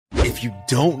If you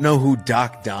don't know who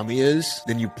Doc Dami is,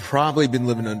 then you've probably been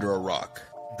living under a rock.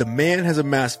 The man has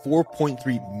amassed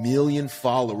 4.3 million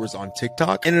followers on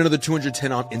TikTok and another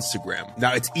 210 on Instagram.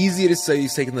 Now, it's easy to say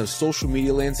he's taken the social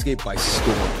media landscape by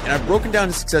storm. And I've broken down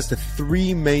his success to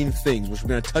 3 main things, which we're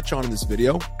going to touch on in this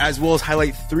video, as well as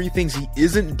highlight 3 things he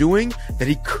isn't doing that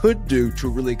he could do to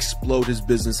really explode his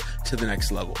business to the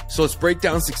next level. So let's break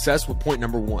down success with point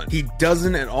number 1. He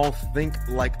doesn't at all think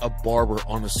like a barber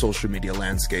on a social media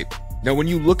landscape. Now, when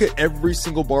you look at every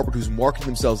single barber who's marketing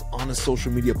themselves on a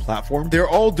social media platform, they're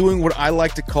all doing what I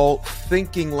like to call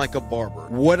thinking like a barber.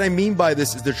 What I mean by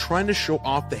this is they're trying to show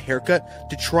off the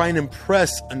haircut to try and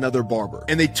impress another barber.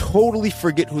 And they totally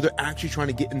forget who they're actually trying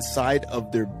to get inside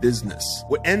of their business.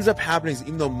 What ends up happening is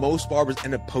even though most barbers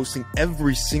end up posting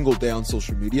every single day on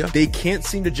social media, they can't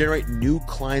seem to generate new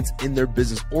clients in their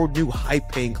business or new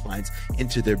high-paying clients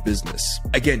into their business.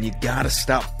 Again, you gotta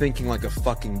stop thinking like a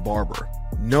fucking barber.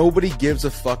 Nobody gives a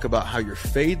fuck about how your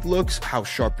fade looks, how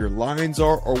sharp your lines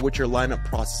are, or what your lineup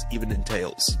process even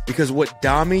entails. Because what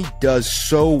Dami does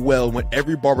so well, and what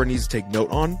every barber needs to take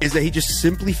note on, is that he just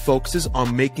simply focuses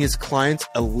on making his clients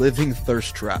a living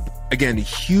thirst trap. Again, a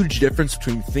huge difference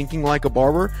between thinking like a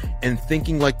barber and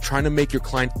thinking like trying to make your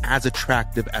client as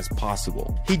attractive as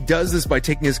possible. He does this by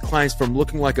taking his clients from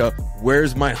looking like a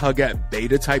where's my hug at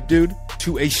beta type dude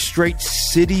to a straight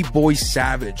city boy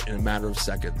savage in a matter of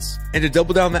seconds. And to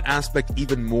double down the aspect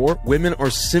even more, women are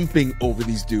simping over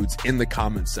these dudes in the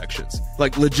comments sections.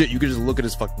 Like legit, you can just look at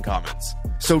his fucking comments.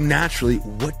 So naturally,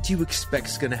 what do you expect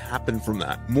is going to happen from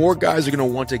that? More guys are going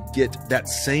to want to get that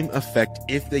same effect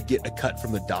if they get a cut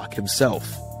from the doc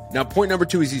himself. Now, point number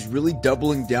 2 is he's really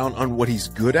doubling down on what he's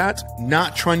good at,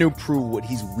 not trying to improve what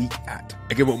he's weak at.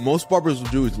 Again, what most barbers will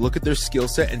do is look at their skill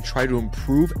set and try to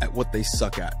improve at what they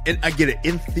suck at. And I get it.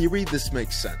 In theory, this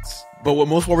makes sense. But what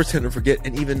most barbers tend to forget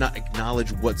and even not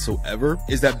acknowledge whatsoever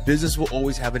is that business will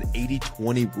always have an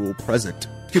 80-20 rule present.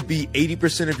 It could be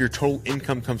 80% of your total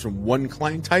income comes from one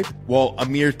client type, while a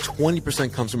mere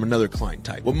 20% comes from another client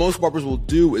type. What most barbers will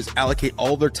do is allocate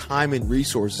all their time and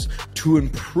resources to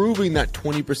improving that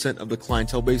 20% of the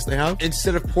clientele base they have,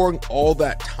 instead of pouring all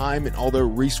that time and all their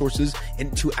resources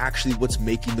into actually what's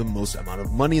making the most amount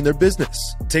of money in their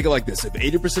business. Take it like this. If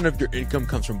 80% of your income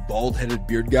comes from bald-headed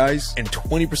beard guys and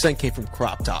 20% came from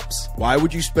crop tops, why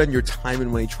would you spend your time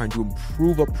and money trying to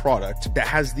improve a product that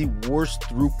has the worst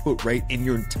throughput rate in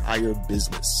your entire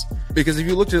business? Because if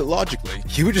you looked at it logically,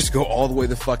 you would just go all the way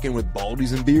the fuck in with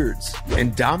baldies and beards.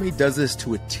 And Dami does this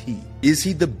to a T. Is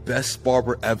he the best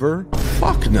barber ever?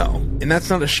 Fuck no. And that's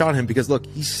not a shot at him because look,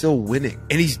 he's still winning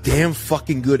and he's damn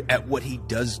fucking good at what he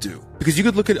does do. Because you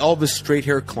could look at all of his straight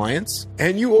hair clients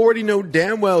and you already know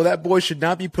damn well that boy should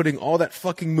not be putting all that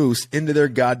fucking mousse into their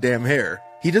goddamn hair.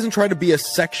 He doesn't try to be a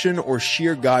section or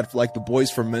sheer god like the boys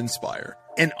from Menspire.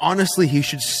 And honestly, he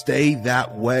should stay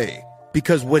that way.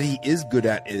 Because what he is good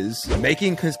at is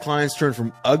making his clients turn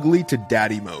from ugly to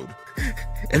daddy mode.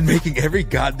 And making every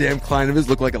goddamn client of his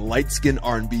look like a light-skinned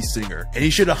R&B singer. And he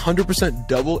should 100%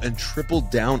 double and triple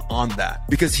down on that.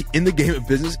 Because in the game of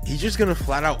business, he's just gonna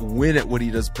flat out win at what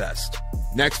he does best.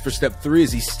 Next, for step 3,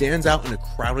 is he stands out in a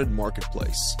crowded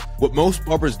marketplace. What most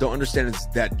barbers don't understand is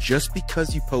that just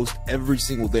because you post every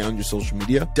single day on your social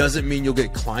media doesn't mean you'll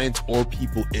get clients or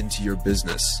people into your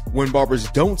business. When barbers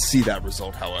don't see that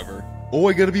result, however,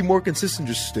 I gotta be more consistent,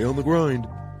 just stay on the grind.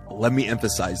 Let me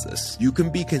emphasize this. You can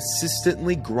be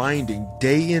consistently grinding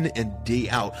day in and day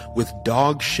out with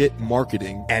dog shit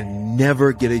marketing and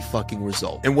never get a fucking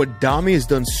result. And what Dami has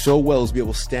done so well is be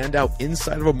able to stand out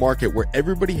inside of a market where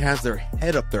everybody has their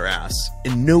head up their ass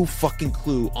and no fucking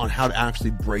clue on how to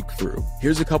actually break through.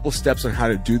 Here's a couple steps on how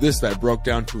to do this that I broke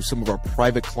down to some of our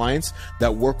private clients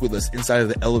that work with us inside of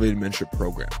the Elevated Mentorship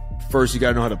program. First, you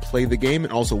gotta know how to play the game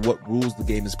and also what rules the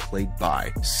game is played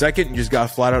by. Second, you just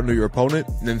gotta flat out know your opponent.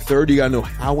 And then third, you gotta know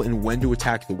how and when to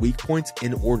attack the weak points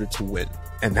in order to win.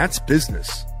 And that's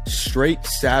business. Straight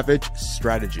savage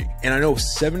strategy. And I know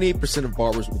 78% of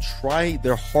barbers will try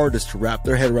their hardest to wrap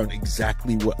their head around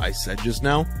exactly what I said just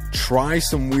now. Try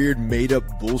some weird made up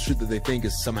bullshit that they think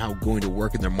is somehow going to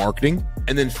work in their marketing,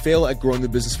 and then fail at growing the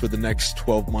business for the next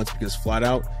 12 months because flat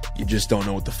out, you just don't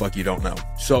know what the fuck you don't know.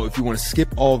 So if you want to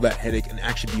skip all of that headache and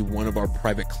actually be one of our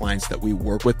private clients that we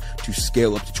work with to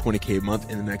scale up to 20K a month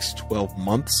in the next 12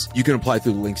 months, you can apply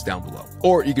through the links down below.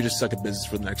 Or you could just suck at business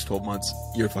for the next 12 months.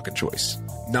 Your fucking choice.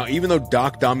 Now, even though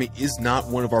Doc Dami is not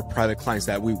one of our private clients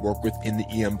that we work with in the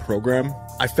EM program,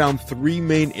 I found 3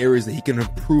 main areas that he can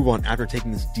improve on after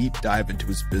taking this deep dive into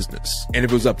his business. And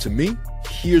if it was up to me,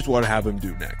 here's what I'd have him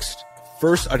do next.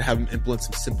 First, I'd have him implement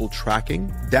some simple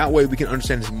tracking. That way we can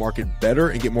understand his market better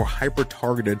and get more hyper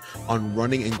targeted on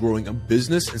running and growing a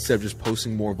business instead of just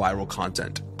posting more viral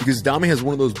content. Because Dami has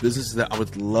one of those businesses that I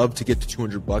would love to get to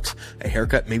 $200 a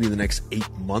haircut maybe in the next 8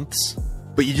 months.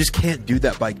 But you just can't do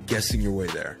that by guessing your way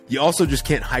there. You also just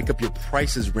can't hike up your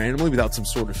prices randomly without some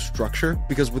sort of structure,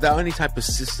 because without any type of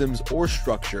systems or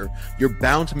structure, you're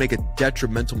bound to make a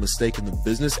detrimental mistake in the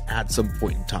business at some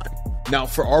point in time. Now,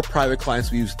 for our private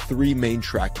clients, we use 3 main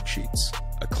tracking sheets: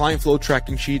 a client flow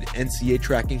tracking sheet, NCA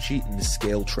tracking sheet, and the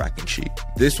scale tracking sheet.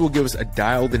 This will give us a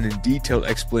dialed in and detailed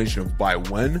explanation of by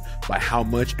when, by how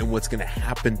much, and what's going to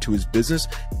happen to his business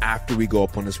after we go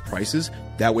up on his prices.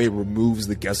 That way it removes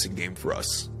the guessing game for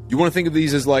us. You want to think of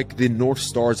these as like the North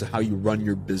Stars of how you run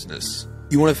your business.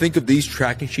 You want to think of these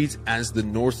tracking sheets as the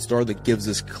North Star that gives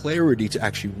us clarity to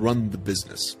actually run the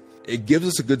business. It gives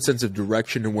us a good sense of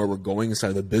direction and where we're going inside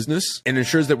of the business, and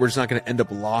ensures that we're just not going to end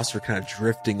up lost or kind of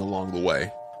drifting along the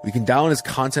way. We can dial in his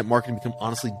content marketing become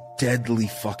honestly deadly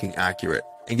fucking accurate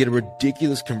and get a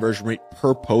ridiculous conversion rate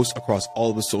per post across all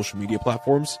of the social media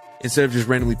platforms, instead of just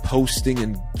randomly posting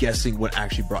and guessing what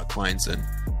actually brought clients in.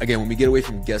 Again, when we get away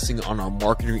from guessing on our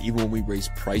marketing, or even when we raise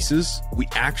prices, we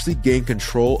actually gain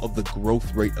control of the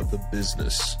growth rate of the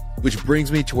business. Which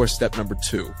brings me to our step number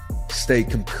 2. Stay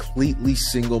completely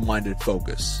single-minded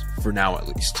focus, for now at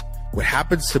least. What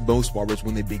happens to most barbers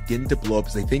when they begin to blow up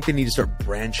is they think they need to start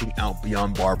branching out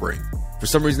beyond barbering. For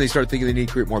some reason, they start thinking they need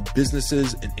to create more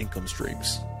businesses and income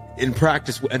streams. In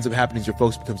practice, what ends up happening is your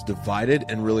focus becomes divided,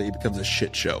 and really it becomes a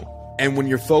shit show. And when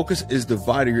your focus is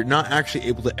divided, you're not actually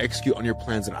able to execute on your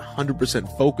plans at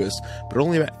 100% focus, but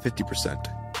only about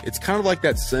 50%. It's kind of like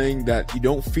that saying that you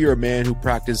don't fear a man who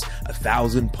practiced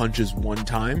 1,000 punches one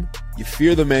time. You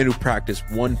fear the man who practiced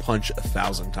one punch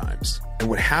 1,000 times. And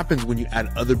what happens when you add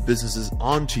other businesses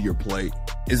onto your plate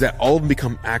is that all of them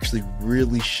become actually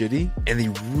really shitty, and they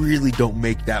really don't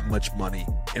make that much money.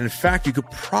 And in fact, you could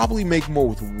probably make more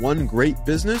with one great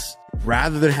business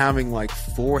rather than having like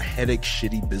 4 headache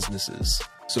shitty businesses.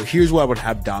 So here's what I would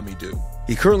have Dami do.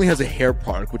 He currently has a hair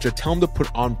product, which I tell him to put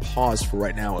on pause for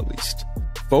right now at least.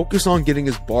 Focus on getting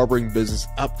his barbering business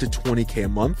up to $20K a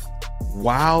month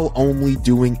while only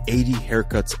doing 80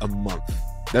 haircuts a month.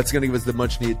 That's going to give us the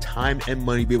much needed time and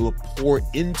money to be able to pour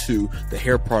into the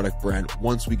hair product brand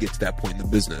once we get to that point in the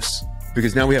business.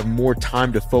 Because now we have more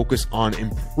time to focus on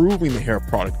improving the hair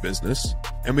product business,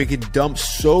 and we can dump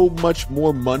so much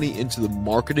more money into the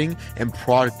marketing and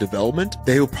product development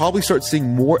that you'll probably start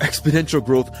seeing more exponential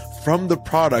growth from the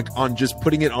product on just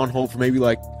putting it on hold for maybe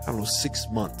 6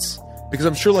 months. Because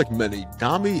I'm sure like many,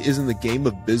 Dami is in the game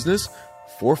of business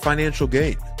for financial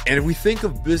gain. And if we think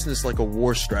of business like a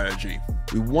war strategy,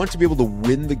 we want to be able to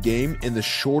win the game in the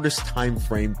shortest time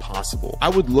frame possible. I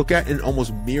would look at and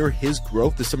almost mirror his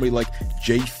growth to somebody like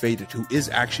Jay Faded, who is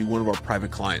actually one of our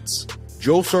private clients.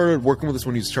 Joel started working with us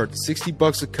when he started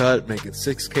 $60 a cut, making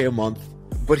 $6K a month,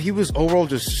 but he was overall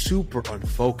just super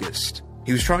unfocused.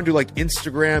 He was trying to do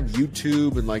Instagram,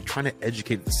 YouTube, and trying to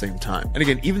educate at the same time. And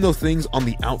again, even though things on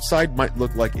the outside might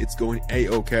look like it's going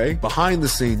a-okay, behind the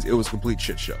scenes, it was a complete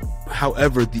shit show.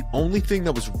 However, the only thing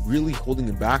that was really holding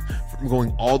him back from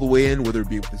going all the way in, whether it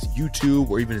be with his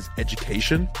YouTube or even his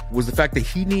education, was the fact that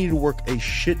he needed to work a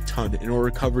shit ton in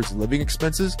order to cover his living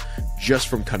expenses just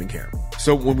from cutting hair.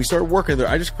 So when we started working there,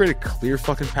 I just created a clear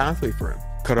fucking pathway for him.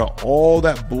 Cut out all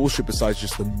that bullshit besides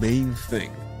just the main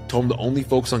thing. Told him to only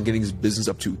focus on getting his business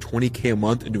up to $20K a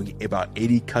month and doing about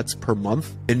 80 cuts per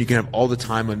month. Then you can have all the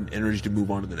time and energy to move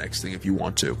on to the next thing if you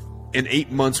want to. In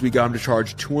 8 months, we got him to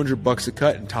charge $200 a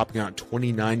cut and topping out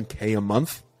 $29K a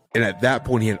month. And at that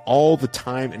point, he had all the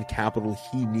time and capital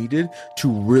he needed to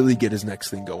really get his next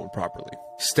thing going properly.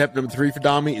 Step number 3 for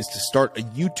Dami is to start a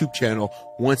YouTube channel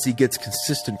once he gets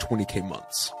consistent 20K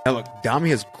months. Now look, Dami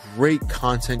has great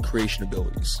content creation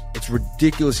abilities. It's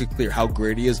ridiculously clear how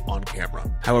great he is on camera.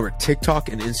 However, TikTok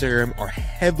and Instagram are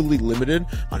heavily limited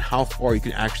on how far you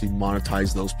can actually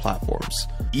monetize those platforms.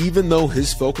 Even though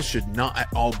his focus should not at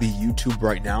all be YouTube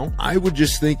right now, I would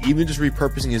just think even just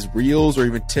repurposing his Reels or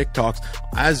even TikToks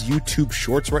as YouTube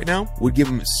Shorts right now would give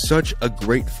him such a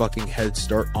great fucking head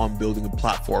start on building a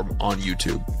platform on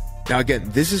YouTube. Now again,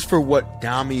 this is for what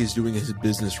Dami is doing in his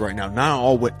business right now, not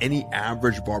all what any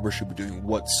average barber should be doing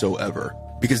whatsoever.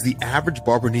 Because the average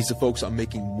barber needs to focus on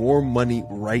making more money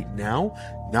right now,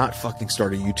 not fucking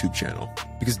start a YouTube channel.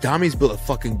 Because Dami's built a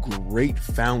fucking great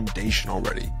foundation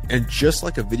already. And just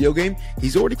like a video game,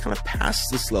 he's already kind of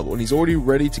past this level and he's already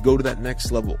ready to go to that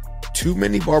next level. Too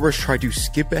many barbers try to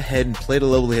skip ahead and play at a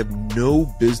level they have no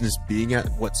business being at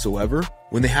whatsoever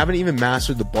when they haven't even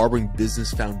mastered the barbering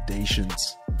business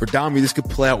foundations. For Dami, this could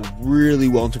play out really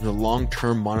well in terms of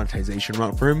long-term monetization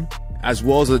route for him, as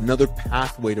well as another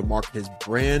pathway to market his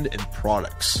brand and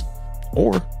products,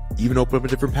 or even open up a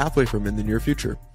different pathway for him in the near future.